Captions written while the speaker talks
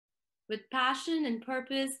With passion and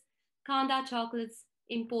purpose, Kanda Chocolates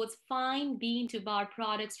imports fine bean to bar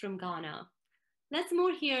products from Ghana. Let's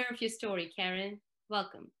more hear of your story, Karen.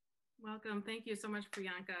 Welcome. Welcome. Thank you so much,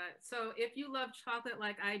 Priyanka. So if you love chocolate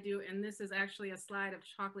like I do, and this is actually a slide of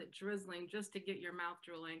chocolate drizzling just to get your mouth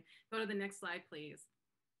drooling, go to the next slide, please.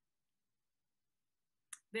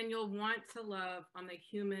 Then you'll want to love on the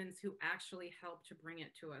humans who actually help to bring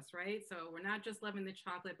it to us, right? So we're not just loving the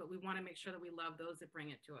chocolate, but we want to make sure that we love those that bring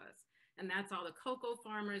it to us. And that's all the cocoa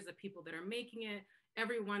farmers, the people that are making it,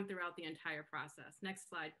 everyone throughout the entire process. Next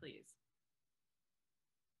slide, please.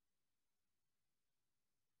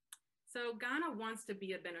 So Ghana wants to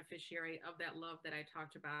be a beneficiary of that love that I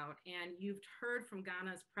talked about. And you've heard from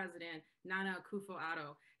Ghana's president, Nana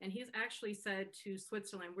Akufo-Addo, and he's actually said to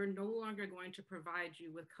Switzerland, we're no longer going to provide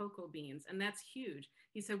you with cocoa beans. And that's huge.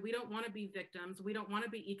 He said, we don't want to be victims. We don't want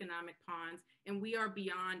to be economic pawns, and we are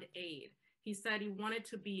beyond aid. He said he wanted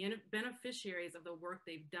to be beneficiaries of the work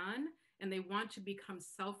they've done, and they want to become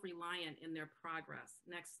self-reliant in their progress.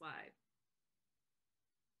 Next slide.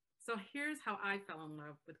 So here's how I fell in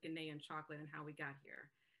love with Ghanaian chocolate and how we got here.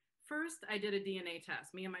 First, I did a DNA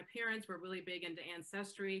test. Me and my parents were really big into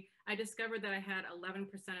ancestry. I discovered that I had 11%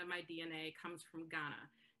 of my DNA comes from Ghana.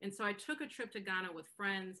 And so I took a trip to Ghana with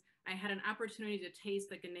friends. I had an opportunity to taste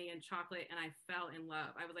the Ghanaian chocolate and I fell in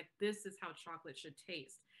love. I was like, this is how chocolate should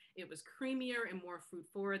taste. It was creamier and more fruit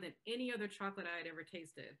forward than any other chocolate I had ever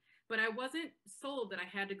tasted. But I wasn't sold that I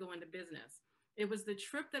had to go into business. It was the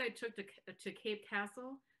trip that I took to Cape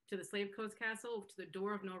Castle, to the Slave Coast Castle, to the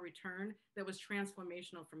door of no return, that was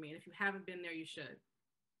transformational for me. And if you haven't been there, you should.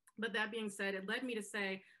 But that being said, it led me to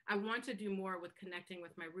say, I want to do more with connecting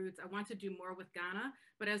with my roots. I want to do more with Ghana.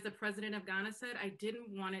 But as the president of Ghana said, I didn't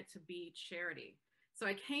want it to be charity. So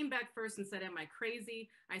I came back first and said, am I crazy?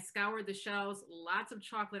 I scoured the shelves, lots of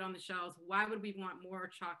chocolate on the shelves. Why would we want more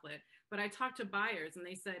chocolate? But I talked to buyers and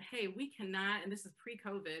they said, hey, we cannot, and this is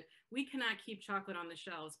pre-COVID, we cannot keep chocolate on the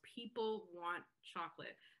shelves. People want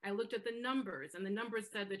chocolate. I looked at the numbers and the numbers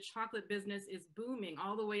said the chocolate business is booming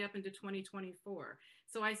all the way up into 2024.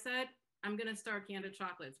 So I said, I'm gonna start Kanda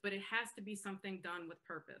Chocolates, but it has to be something done with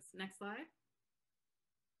purpose. Next slide.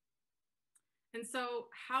 And so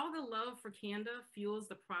how the love for Kanda fuels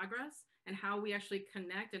the progress and how we actually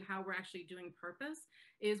connect and how we're actually doing purpose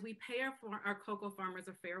is we pay our cocoa farmers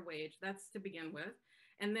a fair wage. That's to begin with.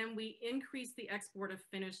 And then we increase the export of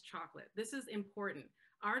finished chocolate. This is important.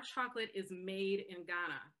 Our chocolate is made in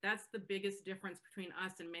Ghana. That's the biggest difference between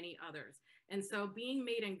us and many others. And so being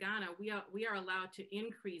made in Ghana, we are allowed to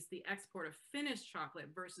increase the export of finished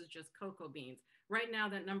chocolate versus just cocoa beans. Right now,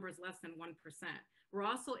 that number is less than 1%. We're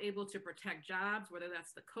also able to protect jobs, whether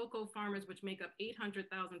that's the cocoa farmers, which make up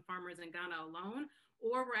 800,000 farmers in Ghana alone,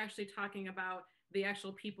 or we're actually talking about the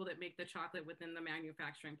actual people that make the chocolate within the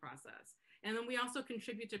manufacturing process. And then we also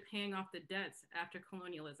contribute to paying off the debts after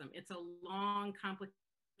colonialism. It's a long,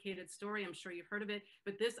 complicated story. I'm sure you've heard of it,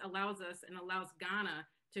 but this allows us and allows Ghana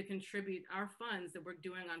to contribute our funds that we're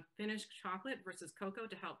doing on finished chocolate versus cocoa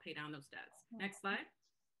to help pay down those debts. Next slide.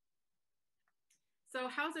 So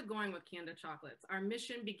how's it going with Kanda Chocolates? Our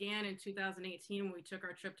mission began in 2018 when we took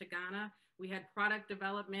our trip to Ghana. We had product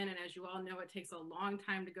development, and as you all know, it takes a long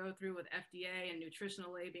time to go through with FDA and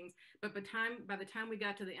nutritional labelings. But by the time we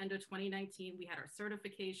got to the end of 2019, we had our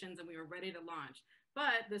certifications and we were ready to launch.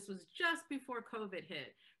 But this was just before COVID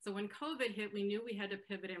hit. So when COVID hit, we knew we had to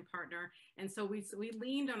pivot and partner. And so we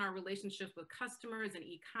leaned on our relationships with customers and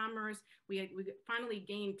e-commerce. We finally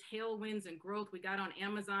gained tailwinds and growth. We got on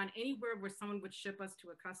Amazon, anywhere where someone would ship us to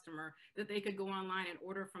a customer that they could go online and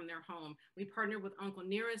order from their home. We partnered with Uncle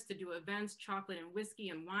Nearest to do events, chocolate and whiskey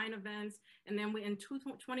and wine events. And then in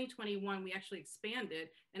 2021, we actually expanded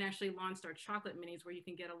and actually launched our chocolate minis where you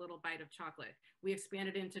can get a little bite of chocolate. We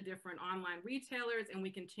expanded into different online retailers and we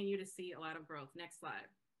continue to see a lot of growth. Next slide.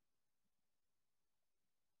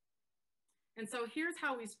 And so here's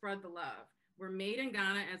how we spread the love. We're made in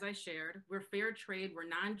Ghana, as I shared. We're fair trade, we're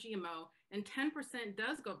non-GMO, and 10%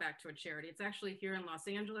 does go back to a charity. It's actually here in Los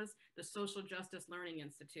Angeles, the Social Justice Learning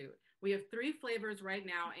Institute. We have 3 flavors right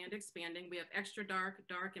now and expanding. We have extra dark,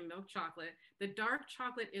 dark, and milk chocolate. The dark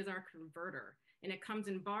chocolate is our converter, and it comes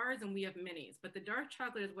in bars and we have minis. But the dark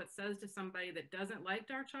chocolate is what says to somebody that doesn't like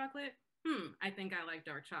dark chocolate, I think I like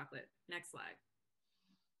dark chocolate. Next slide.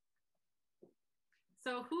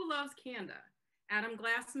 So who loves Kanda? Adam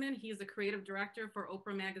Glassman, he's the creative director for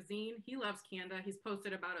Oprah Magazine. He loves Kanda. He's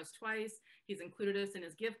posted about us twice. He's included us in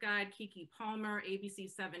his gift guide. Kiki Palmer, ABC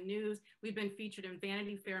 7 News. We've been featured in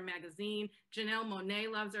Vanity Fair magazine. Janelle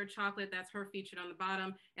Monáe loves our chocolate. That's her featured on the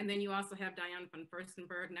bottom. And then you also have Diane von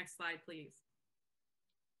Furstenberg. Next slide, please.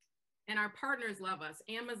 And our partners love us.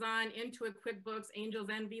 Amazon, Intuit, QuickBooks, Angels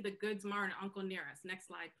Envy, The Goods Mart, and Uncle Nearest. Next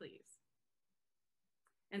slide, please.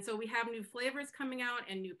 And so we have new flavors coming out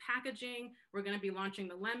and new packaging. We're going to be launching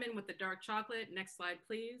the lemon with the dark chocolate. Next slide,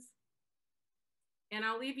 please. And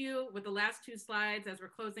I'll leave you with the last two slides as we're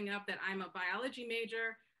closing up that I'm a biology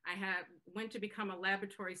major. I went to become a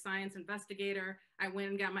laboratory science investigator. I went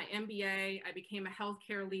and got my MBA. I became a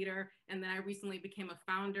healthcare leader. And then I recently became a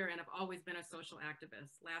founder, and I've always been a social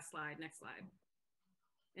activist. Last slide, next slide.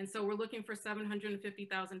 And so we're looking for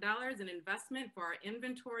 $750,000 in investment for our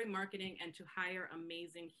inventory, marketing, and to hire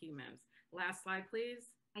amazing humans. Last slide, please.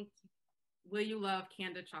 Thank you. Will you love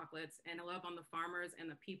Kanda Chocolates, and a love on the farmers and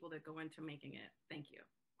the people that go into making it. Thank you.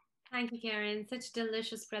 Thank you, Karen. Such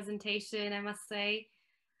delicious presentation, I must say.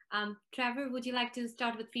 Trevor, would you like to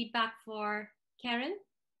start with feedback for Karen?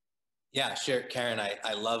 Yeah, sure. Karen,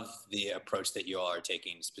 I love the approach that you all are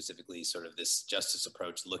taking, specifically sort of this justice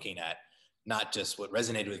approach, looking at not just what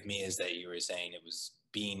resonated with me is that you were saying it was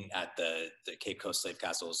being at the Cape Coast slave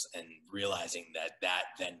castles and realizing that that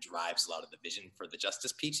then drives a lot of the vision for the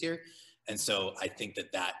justice piece here. And so I think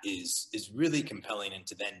that that is really compelling, and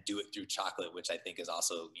to then do it through chocolate, which I think is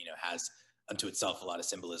also, you know, has unto itself a lot of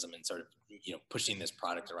symbolism and sort of, you know, pushing this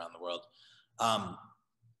product around the world.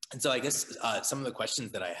 And so I guess some of the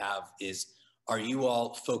questions that I have is, are you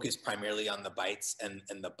all focused primarily on the bites and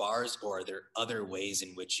the bars, or are there other ways in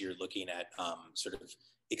which you're looking at sort of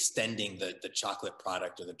extending the chocolate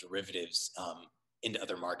product or the derivatives into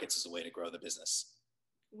other markets as a way to grow the business?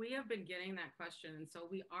 We have been getting that question. And so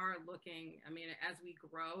we are looking, I mean, as we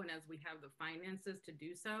grow and as we have the finances to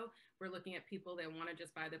do so, we're looking at people that want to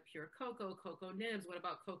just buy the pure cocoa nibs. What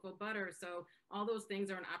about cocoa butter? So all those things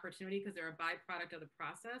are an opportunity because they're a byproduct of the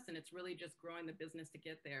process. And it's really just growing the business to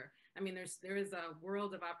get there. I mean, there is a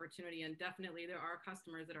world of opportunity, and definitely there are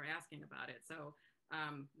customers that are asking about it. So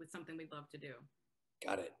it's something we'd love to do.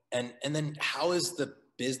 Got it. And then how is the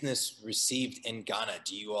business received in Ghana?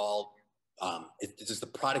 Do you all does the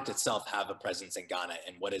product itself have a presence in Ghana,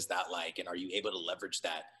 and what is that like? And are you able to leverage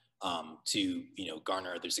that to, you know,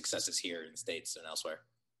 garner other successes here in the States and elsewhere?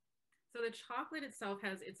 So the chocolate itself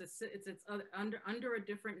it's under a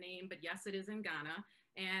different name, but yes, it is in Ghana.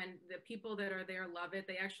 And the people that are there love it.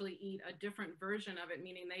 They actually eat a different version of it,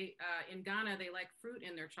 meaning they in Ghana, they like fruit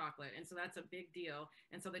in their chocolate. And so that's a big deal.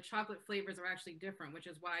 And so the chocolate flavors are actually different, which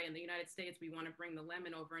is why in the United States, we want to bring the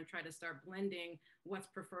lemon over and try to start blending what's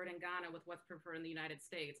preferred in Ghana with what's preferred in the United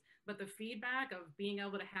States. But the feedback of being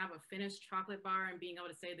able to have a finished chocolate bar and being able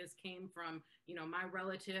to say this came from, you know, my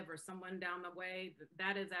relative or someone down the way,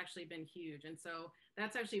 that has actually been huge. And so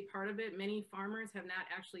that's actually part of it. Many farmers have not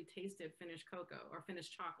actually tasted finished cocoa or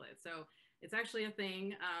finished chocolate. So it's actually a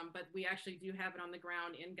thing, but we actually do have it on the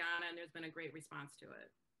ground in Ghana, and there's been a great response to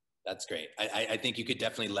it. That's great. I think you could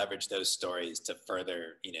definitely leverage those stories to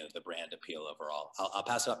further, you know, the brand appeal overall. I'll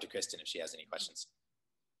pass it off to Kristen if she has any questions.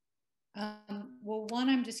 Well, one,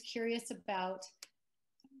 I'm just curious about,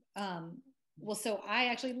 well, so I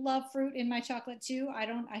actually love fruit in my chocolate too.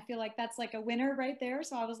 I feel like that's like a winner right there.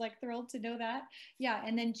 So I was like thrilled to know that. Yeah.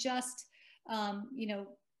 And then just, you know,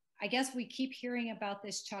 I guess we keep hearing about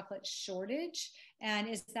this chocolate shortage, and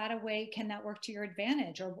is that a way, can that work to your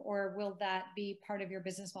advantage, or will that be part of your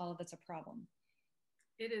business model that's a problem?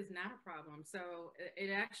 It is not a problem. So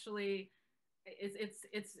it actually,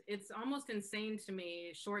 it's almost insane to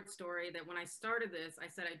me, short story, that when I started this, I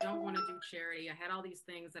said, I don't want to do charity. I had all these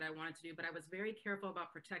things that I wanted to do, but I was very careful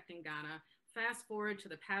about protecting Ghana. Fast forward to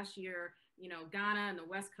the past year, you know, Ghana and the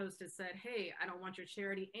West Coast has said, hey, I don't want your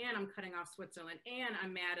charity, and I'm cutting off Switzerland, and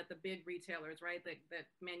I'm mad at the big retailers, right, that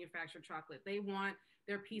manufacture chocolate. They want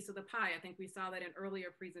their piece of the pie. I think we saw that in earlier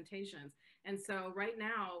presentations. And so right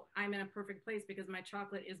now, I'm in a perfect place because my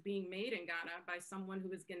chocolate is being made in Ghana by someone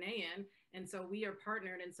who is Ghanaian. And so we are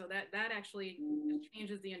partnered. And so that actually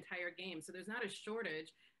changes the entire game. So there's not a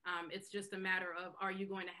shortage. It's just a matter of, are you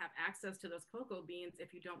going to have access to those cocoa beans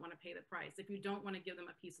if you don't want to pay the price, if you don't want to give them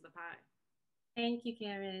a piece of the pie? Thank you,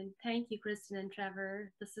 Karen. Thank you, Kristen and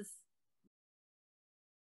Trevor. This is